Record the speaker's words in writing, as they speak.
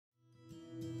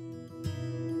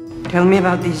Tell me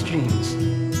about these dreams.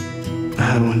 I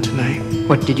had one tonight.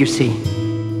 What did you see?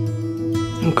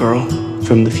 A girl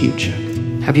from the future.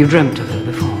 Have you dreamt of her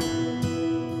before?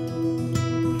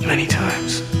 Many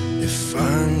times. If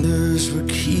finders were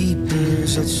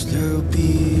keepers, I'd still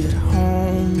be at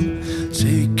home.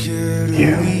 Take care to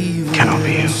You cannot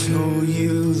be you. show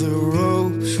you the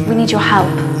ropes. We need your help.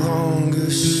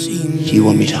 Do you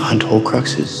want me to hunt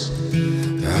Horcruxes?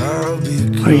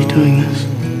 Why are you doing this?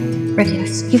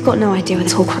 Regulus, you've got no idea where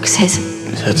this Horcrux is.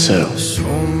 Is that so? So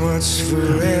much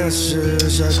for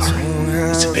answers, I don't have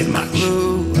It's a bit much. a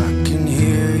clue. I can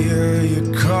hear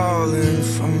you calling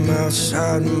from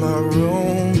outside my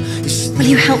room. Will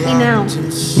you help me now?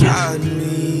 Inside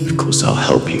me, Of course I'll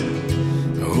help you.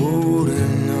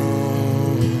 holding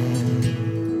on.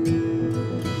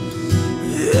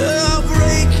 Yeah, I'll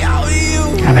break out you.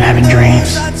 I've been having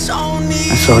dreams. I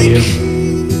saw you.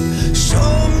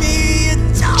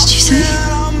 Did you see?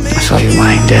 I saw you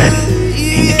lying dead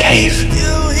in the cave.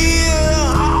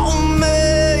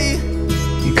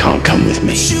 You can't come with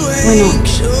me. Why not?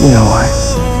 You know why?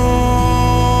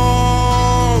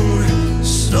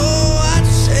 So I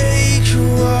take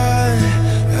what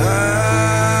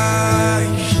I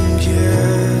can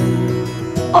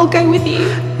get. I'll go with you.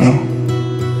 No.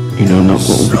 You know not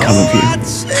what will become of you.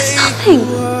 That's nothing.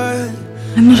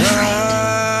 I'm not afraid.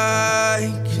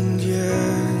 I can get.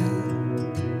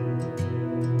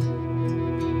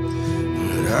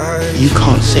 You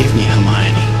can't save me,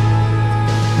 Hermione.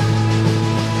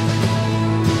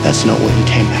 That's not what you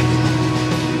came back for.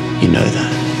 You know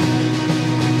that.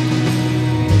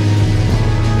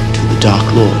 To the Dark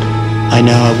Lord, I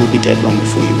know I will be dead long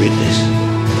before you read this,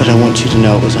 but I want you to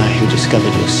know it was I who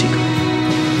discovered your secret.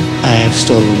 I have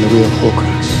stolen the real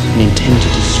Horcrux and intend to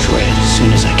destroy it as soon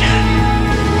as I can.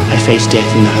 I face death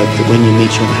in the hope that when you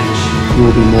meet your match, you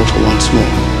will be mortal once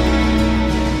more.